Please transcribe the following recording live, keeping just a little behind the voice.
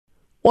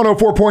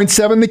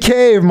104.7 The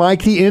Cave,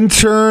 Mike the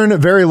Intern. A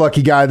very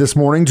lucky guy this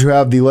morning to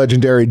have the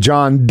legendary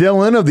John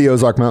Dillon of the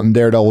Ozark Mountain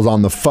Daredevils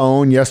on the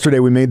phone. Yesterday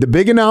we made the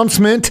big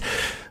announcement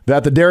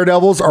that the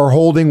Daredevils are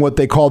holding what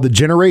they call the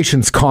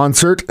Generations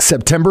Concert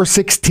September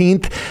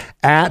 16th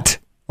at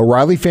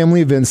O'Reilly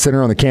Family Events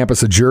Center on the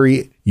campus of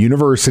Drury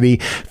University,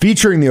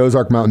 featuring the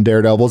Ozark Mountain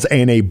Daredevils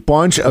and a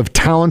bunch of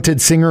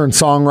talented singer and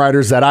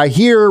songwriters that I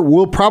hear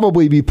will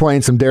probably be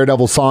playing some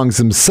Daredevil songs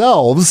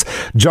themselves.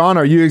 John,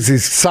 are you as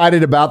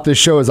excited about this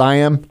show as I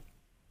am?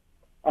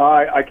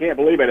 I can't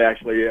believe it,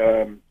 actually.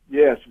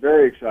 Yes,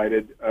 very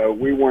excited.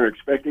 We weren't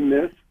expecting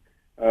this.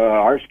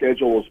 Our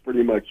schedule was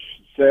pretty much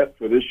set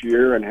for this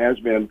year and has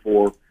been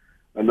for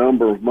a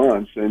number of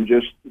months, and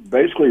just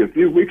basically a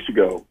few weeks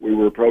ago we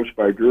were approached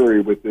by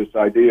Drury with this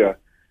idea,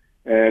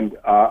 and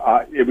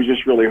it was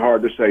just really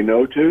hard to say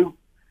no to.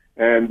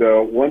 And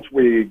once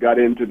we got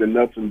into the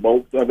nuts and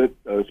bolts of it,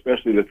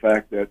 especially the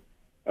fact that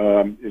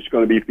it's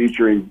going to be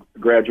featuring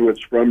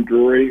graduates from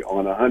Drury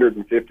on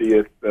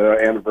 150th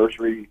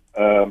anniversary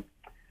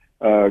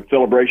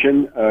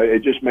celebration,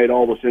 it just made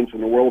all the sense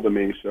in the world to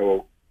me.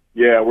 So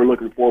yeah, we're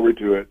looking forward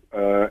to it,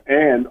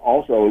 and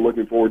also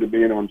looking forward to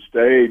being on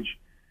stage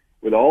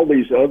with all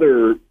these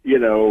other,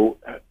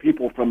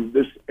 people from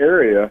this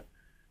area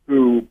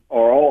who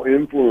are all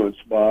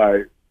influenced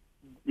by,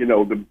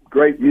 the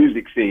great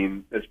music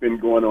scene that's been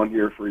going on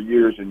here for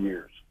years and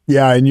years.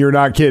 Yeah, and you're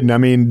not kidding. I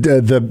mean,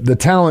 the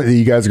talent that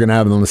you guys are going to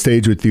have on the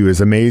stage with you is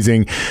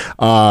amazing.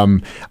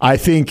 I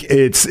think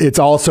it's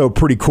also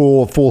pretty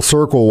cool, full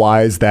circle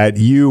wise, that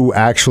you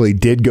actually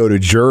did go to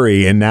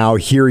Drury, and now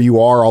here you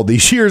are all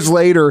these years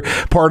later,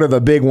 part of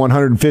a big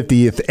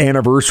 150th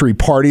anniversary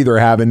party they're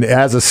having.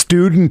 As a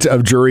student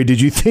of Drury,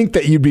 did you think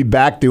that you'd be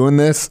back doing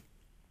this?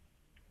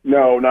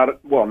 No, not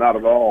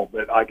at all.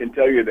 But I can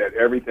tell you that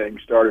everything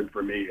started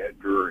for me at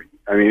Drury.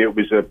 I mean, it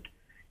was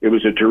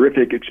a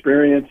terrific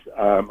experience.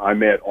 I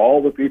met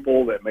all the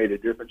people that made a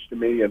difference to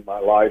me in my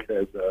life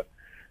as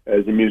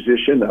a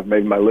musician. I've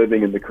made my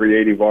living in the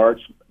creative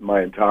arts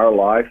my entire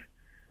life,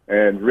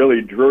 and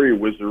really Drury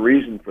was the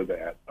reason for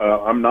that.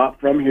 I'm not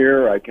from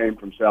here. I came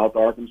from South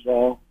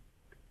Arkansas.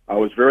 I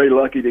was very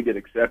lucky to get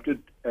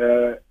accepted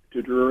to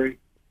Drury.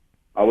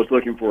 I was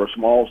looking for a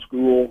small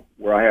school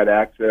where I had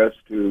access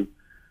to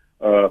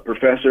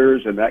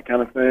professors and that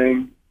kind of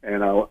thing,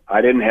 and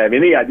I didn't have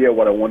any idea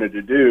what I wanted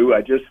to do.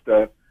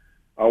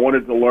 I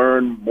wanted to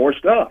learn more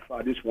stuff.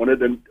 I just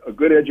wanted a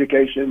good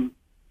education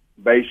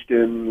based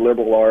in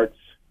liberal arts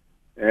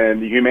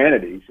and the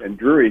humanities, and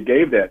Drury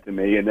gave that to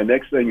me. And the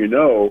next thing you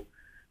know,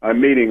 I'm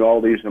meeting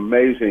all these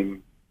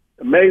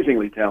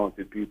amazingly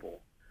talented people,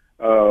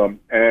 and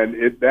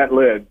that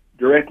led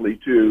directly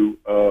to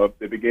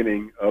the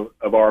beginning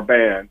of our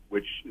band,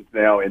 which is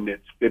now in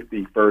its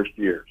 51st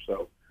year.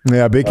 So.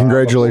 Yeah, big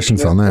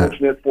congratulations on that.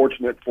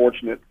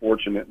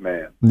 Fortunate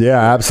man.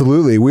 Yeah,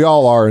 absolutely. We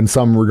all are in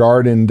some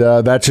regard, and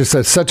that's just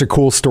such a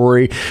cool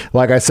story.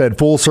 Like I said,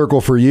 full circle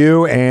for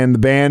you and the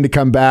band to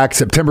come back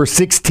September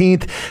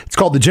 16th. It's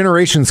called the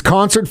Generations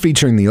Concert,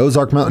 featuring the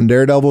Ozark Mountain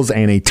Daredevils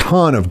and a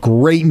ton of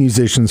great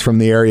musicians from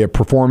the area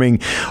performing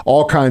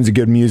all kinds of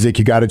good music.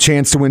 You got a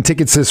chance to win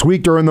tickets this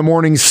week during the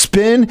morning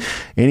spin.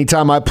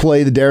 Anytime I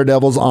play the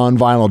Daredevils on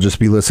vinyl, just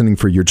be listening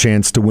for your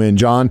chance to win.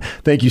 John,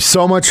 thank you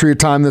so much for your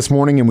time this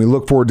morning, and we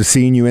look forward to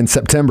seeing you in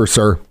September,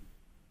 sir.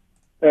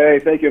 Hey,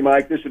 thank you,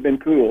 Mike. This has been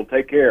cool.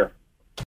 Take care.